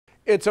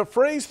It's a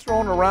phrase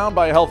thrown around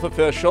by health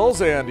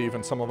officials and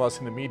even some of us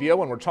in the media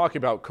when we're talking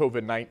about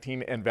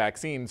COVID-19 and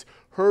vaccines,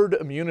 herd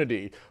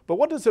immunity. But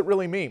what does it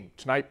really mean?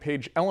 Tonight,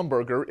 Paige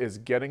Ellenberger is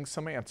getting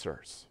some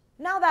answers.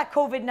 Now that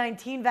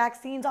COVID-19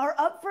 vaccines are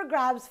up for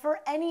grabs for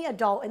any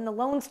adult in the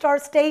Lone Star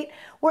State,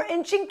 we're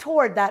inching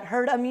toward that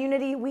herd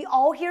immunity we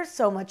all hear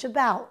so much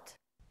about.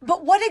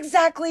 But what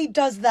exactly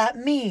does that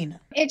mean?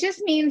 It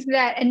just means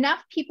that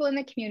enough people in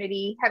the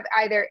community have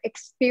either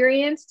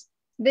experienced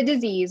the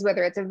disease,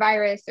 whether it's a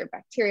virus or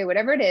bacteria,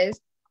 whatever it is,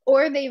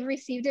 or they've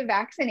received a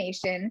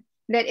vaccination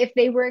that if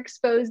they were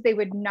exposed, they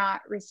would not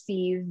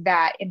receive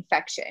that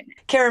infection.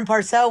 Karen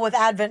Parcell with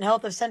Advent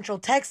Health of Central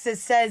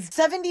Texas says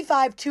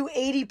 75 to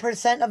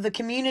 80% of the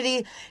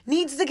community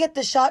needs to get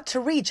the shot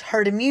to reach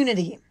herd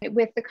immunity.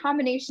 With the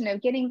combination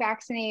of getting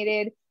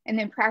vaccinated and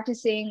then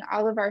practicing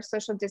all of our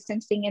social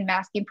distancing and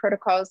masking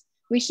protocols,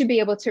 we should be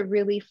able to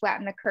really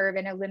flatten the curve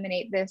and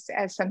eliminate this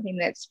as something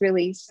that's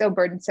really so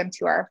burdensome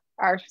to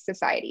our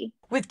society.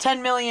 With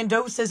 10 million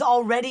doses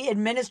already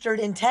administered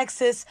in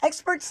Texas,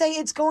 experts say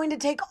it's going to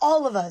take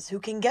all of us who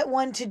can get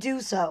one to do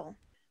so.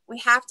 We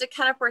have to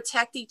kind of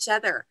protect each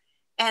other.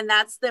 And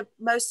that's the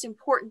most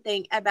important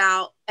thing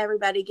about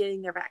everybody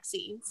getting their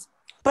vaccines.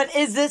 But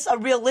is this a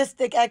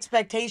realistic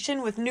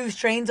expectation with new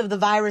strains of the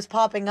virus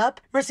popping up?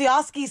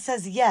 Mercioski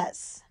says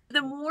yes.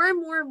 The more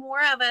and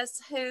more of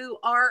us who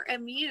are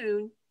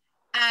immune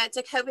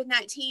to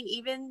COVID-19,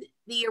 even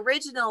the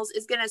originals,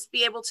 is going to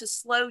be able to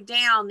slow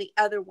down the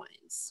other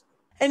ones.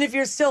 And if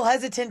you're still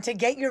hesitant to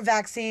get your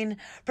vaccine,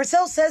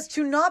 Purcell says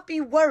to not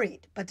be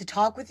worried, but to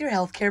talk with your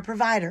healthcare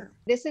provider.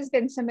 This has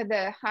been some of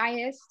the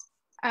highest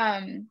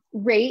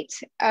rate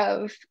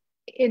of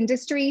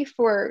industry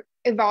for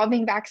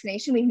evolving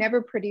vaccination. We've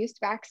never produced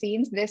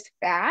vaccines this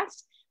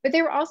fast, but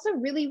they were also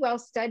really well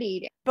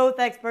studied.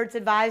 Both experts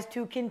advise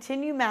to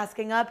continue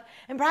masking up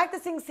and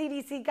practicing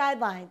CDC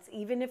guidelines,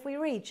 even if we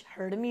reach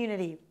herd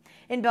immunity.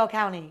 In Bell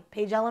County,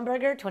 Paige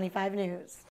Ellenberger, 25 News.